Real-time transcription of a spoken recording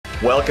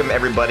Welcome,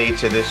 everybody,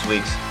 to this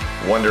week's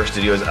OneDoor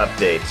Studios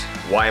Update.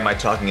 Why am I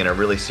talking in a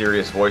really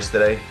serious voice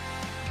today?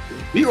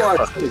 You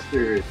are so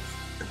serious.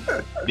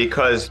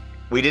 Because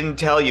we didn't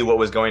tell you what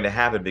was going to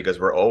happen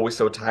because we're always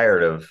so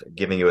tired of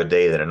giving you a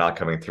day that are not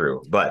coming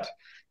through. But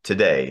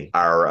today,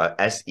 our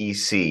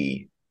SEC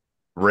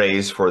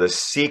raise for the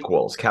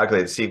sequels,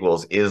 calculated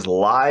sequels, is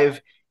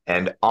live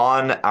and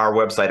on our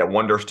website at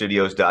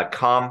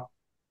OneDoorStudios.com.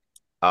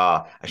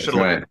 I should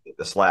have looked at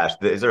the slash.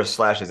 Is there a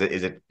slash? Is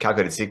it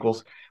calculated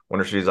sequels?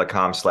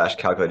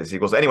 OneDoorStudios.com/calculated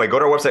sequels. Anyway, go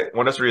to our website,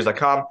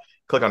 OneDoorStudios.com,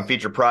 click on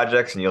feature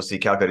projects, and you'll see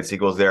calculated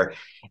sequels there.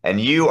 And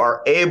you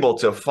are able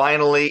to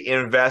finally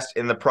invest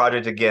in the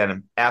project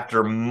again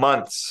after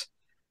months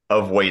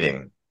of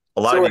waiting.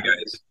 A lot of you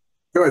guys.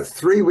 So it's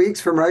 3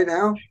 weeks from right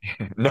now?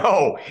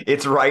 No,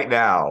 it's right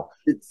now.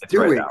 It's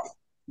 2 weeks.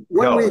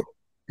 No, week.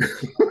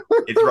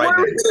 It's right now. What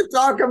are we going to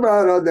talk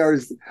about on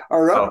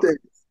our updates?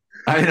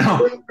 I know.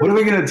 What are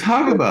we going to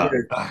talk about?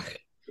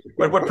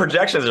 What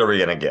projections are we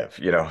going to give?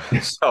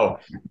 So,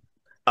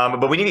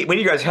 but we need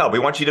you guys' help. We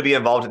want you to be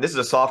involved. This is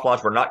a soft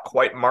launch. We're not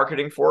quite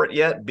marketing for it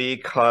yet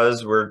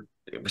because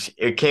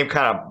it came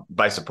kind of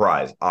by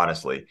surprise.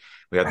 Honestly,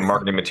 we have the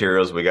marketing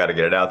materials. We got to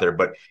get it out there.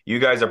 But you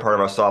guys are part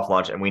of our soft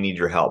launch, and we need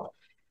your help.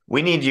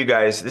 We need you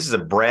guys. This is a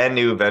brand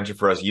new venture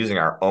for us using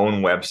our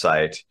own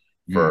website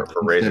for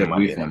raising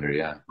money. WeFunder,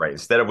 yeah. Right,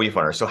 instead of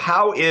WeFunder. So,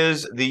 how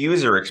is the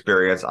user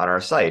experience on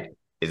our site?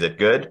 Is it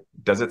good?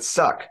 Does it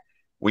suck?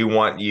 We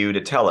want you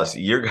to tell us.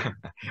 We're going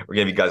to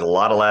give you guys a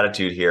lot of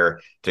latitude here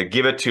to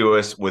give it to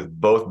us with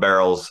both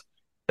barrels,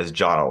 as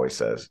John always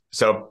says.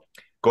 So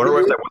go to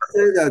our website.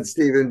 Say that,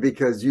 Stephen,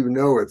 because you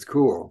know it's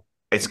cool.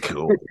 It's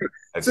cool.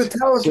 So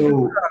tell us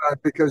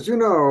because you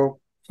know.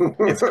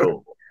 It's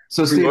cool.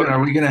 So, Stephen, are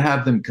we going to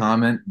have them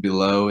comment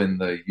below in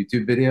the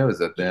YouTube video? Is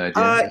that the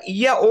idea?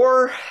 Yeah,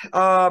 or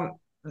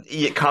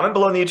comment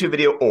below in the YouTube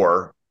video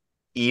or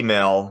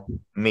email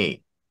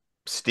me,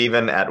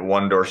 Stephen at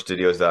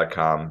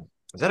OneDoorStudios.com.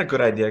 Is that a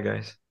good idea,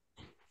 guys?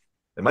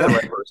 Am I the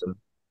right person?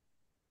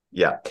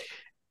 Yeah.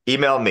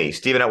 Email me,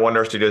 Stephen at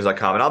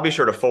OneDoorStudios.com, and I'll be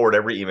sure to forward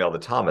every email to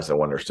Thomas at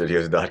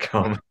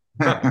OneDoorStudios.com.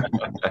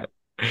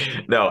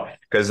 No,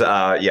 because,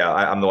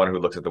 I'm the one who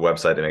looks at the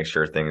website to make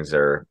sure things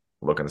are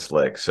looking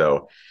slick.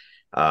 So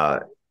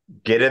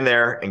get in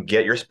there and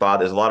get your spot.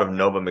 There's a lot of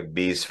Nova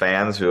McBee's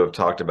fans who have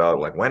talked about,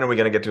 like, when are we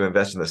going to get to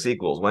invest in the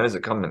sequels? When is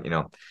it coming? It's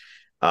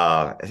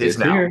now.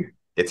 Here.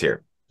 It's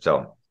here.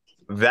 So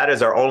that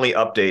is our only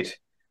update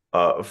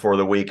for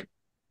the week.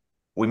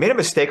 We made a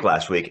mistake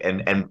last week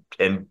and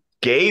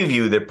gave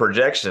you the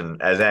projection,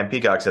 as Ann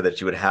Peacock said, that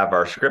she would have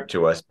our script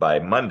to us by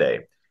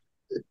Monday.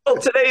 Well,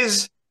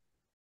 today's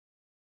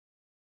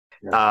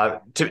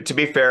to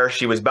be fair,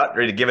 she was about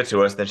ready to give it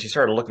to us. Then she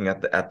started looking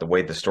at the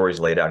way the story's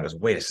laid out and goes,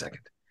 "Wait a second,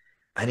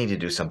 I need to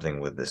do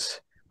something with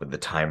the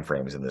time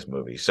frames in this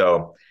movie."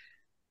 So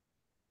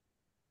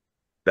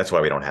that's why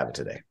we don't have it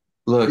today.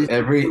 Look,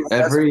 every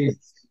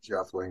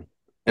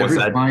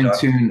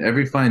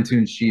fine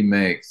tune she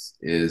makes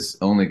is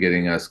only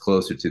getting us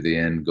closer to the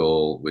end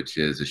goal, which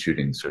is a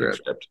shooting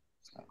script.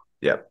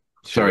 Yeah.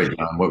 Sorry,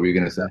 John. What were you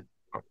going to say?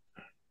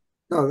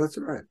 No, that's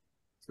all right.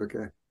 It's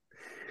okay.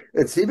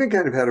 And Stephen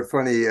kind of had a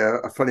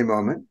funny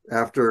moment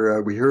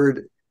after we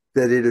heard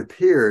that it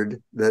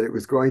appeared that it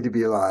was going to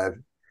be live.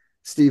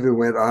 Stephen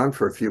went on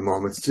for a few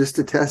moments just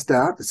to test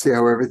out to see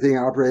how everything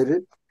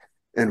operated.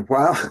 And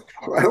while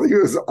he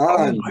was on,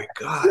 oh my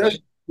gosh,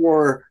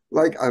 for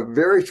like a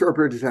very short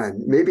period of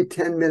time, maybe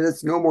 10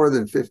 minutes, no more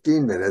than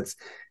 15 minutes,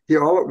 he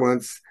all at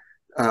once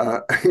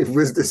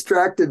was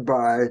distracted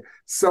by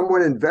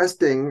someone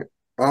investing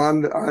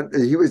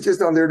he was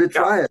just on there to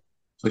try it.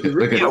 Like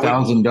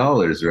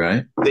 $1,000,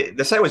 right?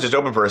 The site was just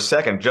open for a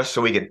second just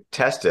so we could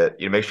test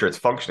it, make sure it's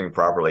functioning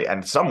properly.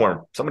 And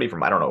somebody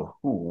from, I don't know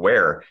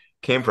where,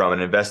 came from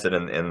and invested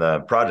in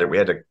the project. We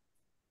had to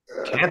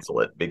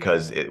cancel it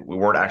because we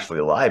weren't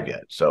actually live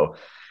yet. So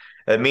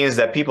it means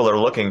that people are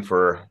looking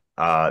for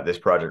this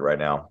project right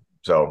now.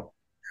 So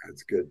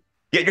that's good.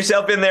 Get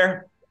yourself in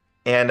there.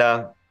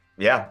 And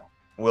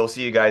we'll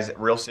see you guys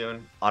real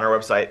soon on our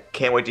website.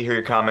 Can't wait to hear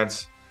your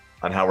comments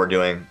on how we're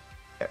doing.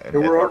 And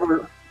we're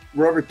over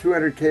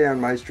 200K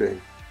on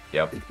MyStream.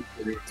 Yep.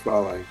 It's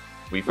following.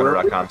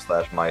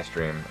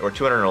 WeFunder.com/MyStream. We're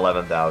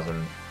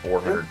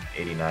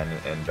 211,489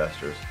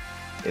 investors.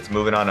 It's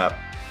moving on up.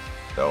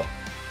 So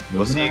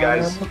we'll see you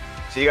guys.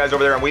 See you guys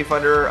over there on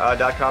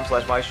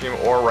WeFunder.com/MyStream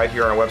or right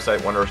here on our website,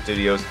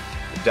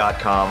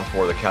 OneDoorStudios.com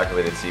for the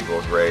calculated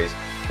sequels raise.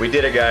 We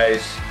did it,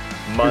 guys.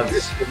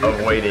 Months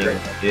of waiting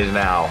is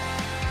now.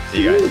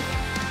 See you guys.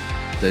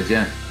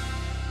 Zaijian.